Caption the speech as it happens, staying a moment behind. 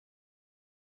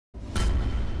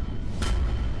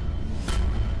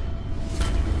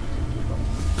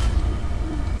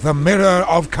The mirror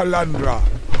of Calandra.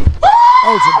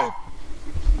 Ultimate.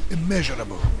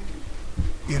 Immeasurable.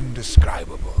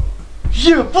 Indescribable.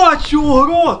 Ебать,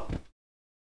 урод!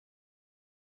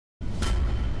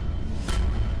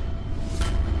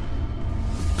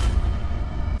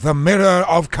 The mirror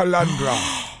of Calandra.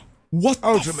 What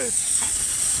Ultimate.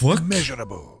 Fuck?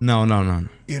 Immeasurable. Não, não, não.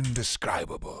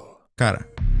 Indescribable. Cara.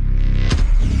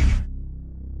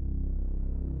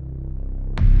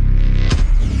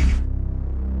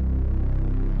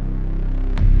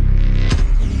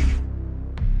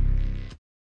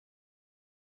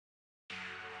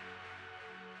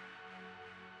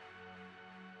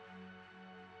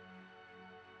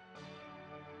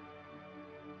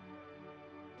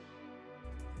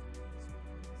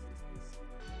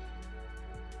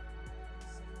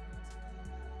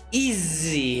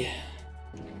 Easy.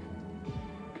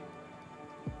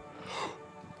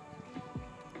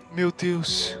 Meu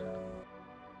Deus.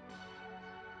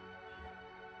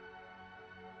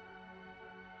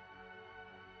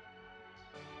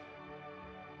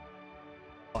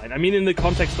 I mean, in the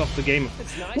context of the game.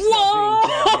 It's nice. Whoa!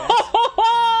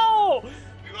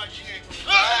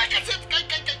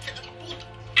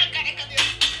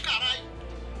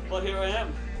 But here I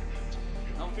am.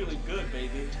 I'm feeling good,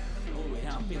 baby. Oh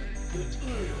yeah, I'm feeling good.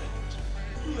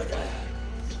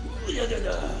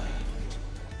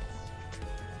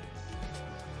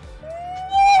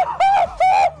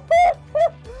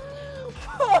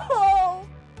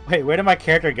 Wait, where did my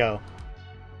character go?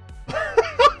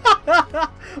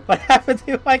 What happened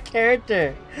to my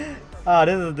character? Oh,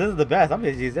 this is the best. I'm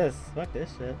gonna use this. Fuck this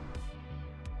shit.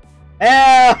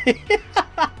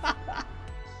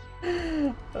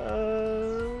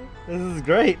 This is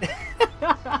great.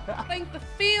 I think the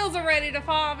fields are ready to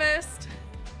harvest.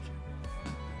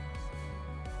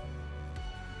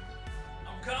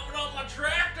 I'm coming on my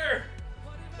tractor.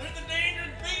 There's the dangerous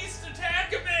beast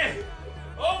attacking me.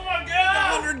 Oh my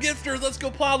god! 100 gifters, let's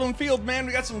go plow them field, man.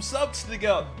 We got some subs to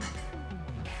go.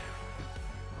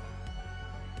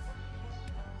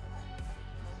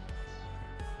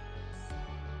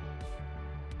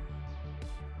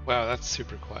 Wow, that's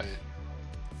super quiet.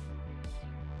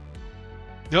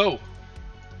 No!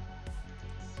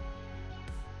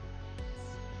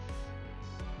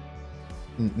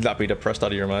 Not be depressed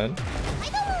out of your mind.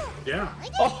 Yeah.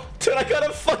 Oh, dude, I got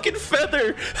a fucking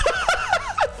feather!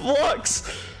 Flux!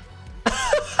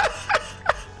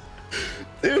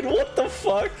 Dude, what the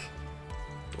fuck?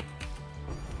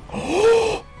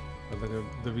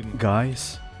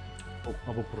 Guys.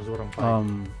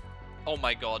 Oh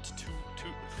my god,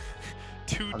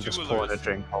 two I'm just jewelers. pouring a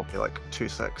drink, I'll be like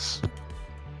 2-6.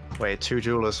 Wait, 2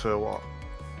 jewelers for what?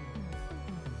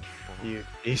 You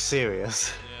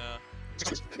serious?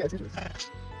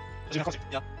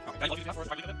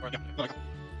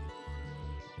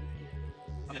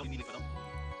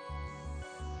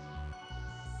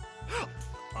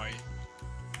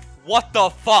 What the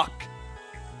fuck?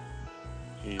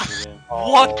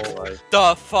 Oh, What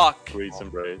the fuck? Breeds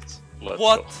and braids.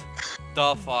 What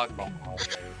the fuck?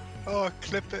 Oh,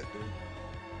 clip it.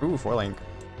 Ooh, 4-link.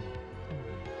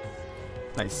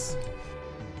 Nice.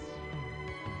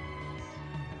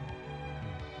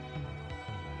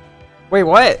 Wait,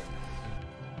 what?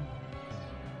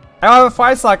 I don't have a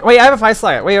 5 slot. Wait, I have a 5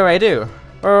 slot. Wait, I do.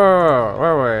 Wait,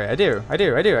 I do.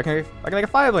 I can make a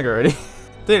 5-link already.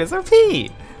 Dude, it's OP.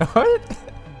 What?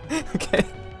 Okay.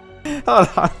 Hold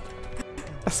on.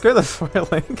 Screw the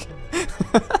 4-link.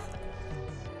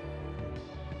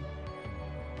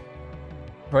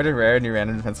 Avoided rare new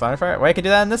random defense modifier. Wait, I can do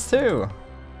that in this too.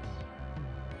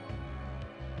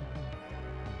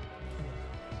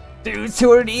 Dude,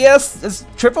 200 ES! It's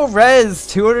triple res!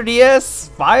 200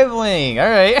 ES! 5-link!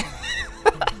 Alright.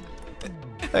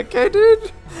 Okay,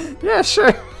 dude. Yeah,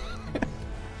 sure.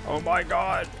 Oh my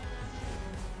god.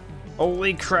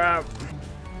 Holy crap.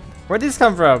 Where'd these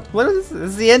come from? What is this? This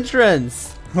is the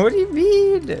entrance. What do you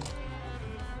mean?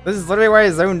 This is literally where I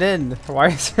zoned in. Why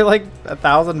is there like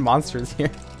 1,000 monsters here?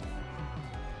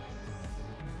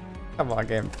 Come on,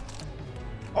 game.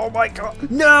 Oh my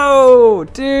god. No!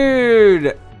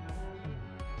 Dude!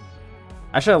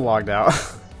 I should have logged out.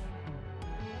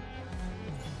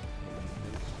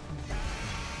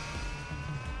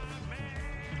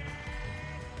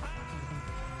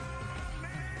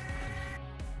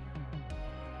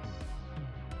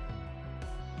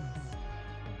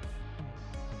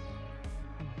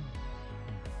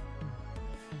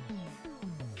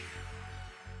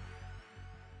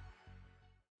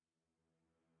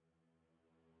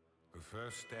 The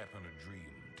first step in a dream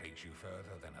takes you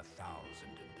further than 1,000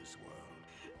 in this world.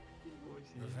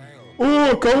 The veil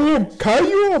Oh, come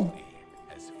on,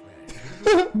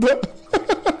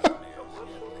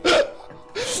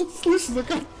 Слышь,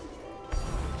 закат.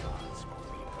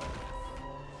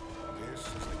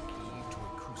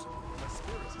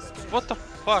 What the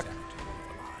fuck?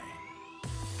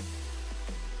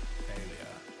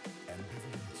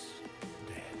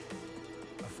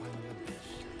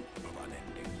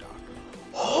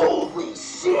 Holy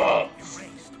shit!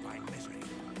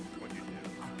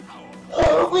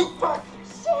 Holy fucking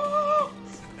shit!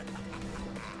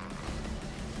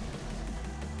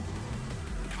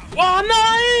 Oh no!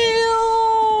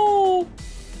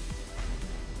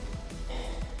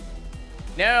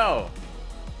 No!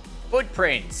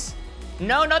 Footprints!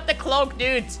 No, not the cloak,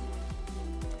 dude!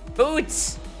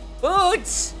 Boots!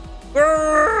 Boots!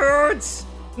 Boots!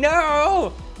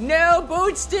 No! No,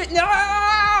 Boots, dude!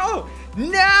 No!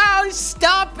 No!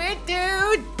 Stop it,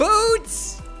 dude!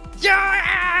 Boots!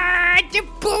 Yeah! The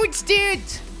Boots, dude!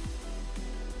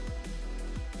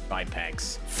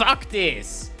 Vipex. Fuck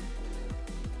this!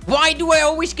 Why do I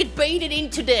always get baited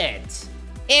into that?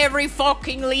 Every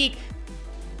fucking league.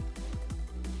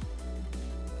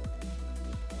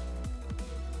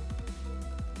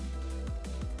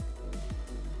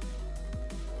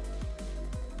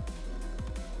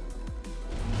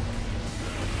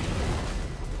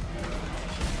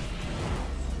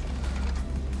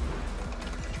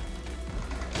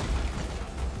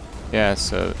 Yeah,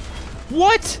 so...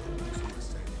 What?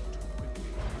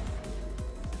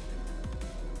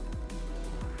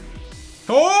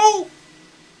 Oh!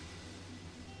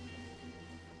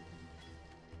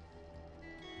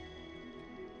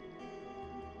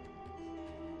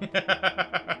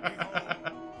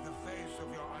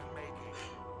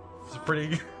 It's a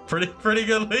pretty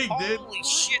good league, dude. Holy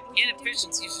shit,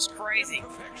 inefficiency is just crazy.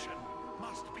 Perfection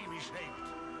must be reshaped.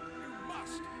 You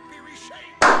must be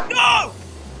reshaped. No!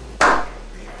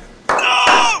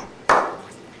 No!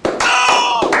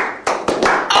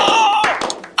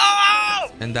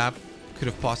 And that could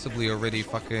have possibly already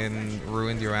fucking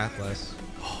ruined your Atlas.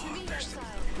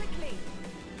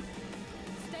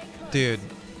 Dude,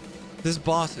 this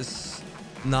boss is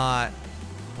not...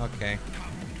 Okay.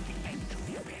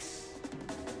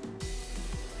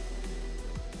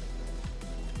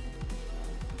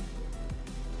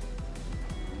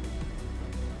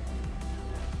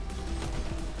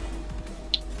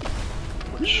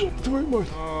 Твою мать.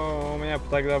 У меня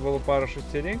тогда было пару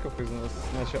шестереньков из нас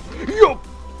сначала. Ёп!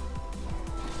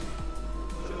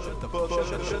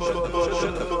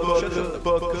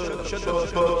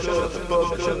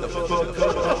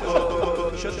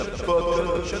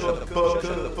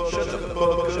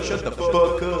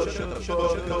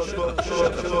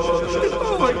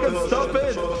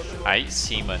 Aí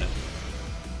sim, mano.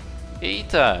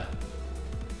 Eita!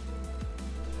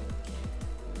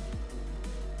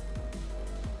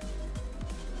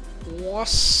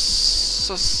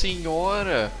 Nossa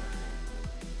senhora!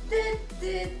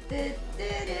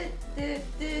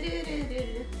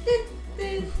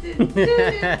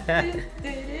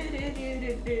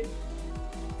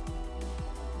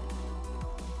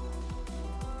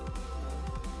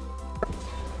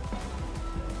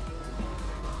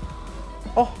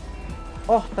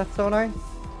 Oh, that's so nice.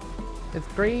 It's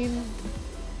green.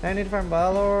 I need to farm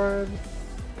Ballords.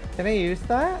 Can I use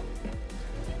that?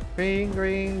 Green,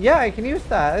 green. Yeah, I can use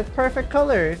that. It's perfect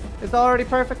colors. It's already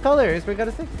perfect colors. We got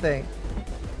a 6-thing.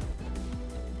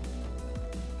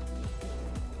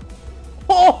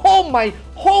 Oh my,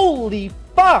 holy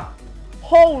fuck!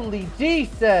 Holy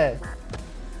Jesus!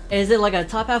 Is it like a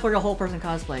top half or a whole person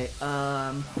cosplay?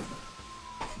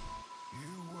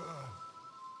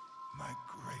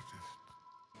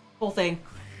 Whole thing.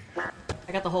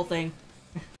 I got the whole thing.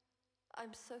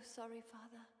 I'm so sorry,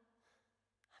 Father.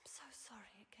 I'm so sorry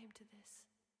it came to this.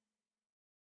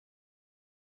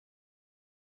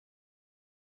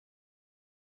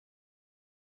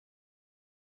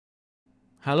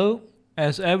 Hello,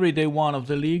 as every day one of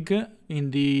the league, in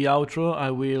the outro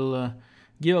I will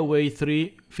give away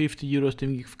 3 €50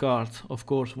 Steam gift cards, of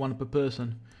course one per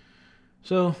person.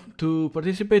 So, to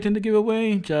participate in the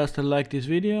giveaway, just like this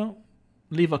video,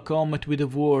 leave a comment with the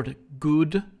word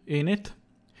good in it.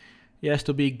 It has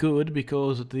to be good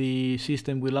because the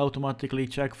system will automatically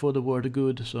check for the word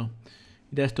good, so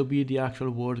it has to be the actual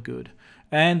word good.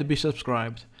 And be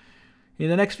subscribed. In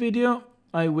the next video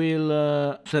I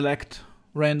will select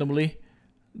randomly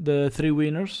the 3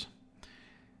 winners.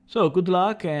 So good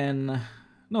luck and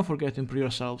don't forget to improve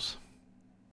yourselves.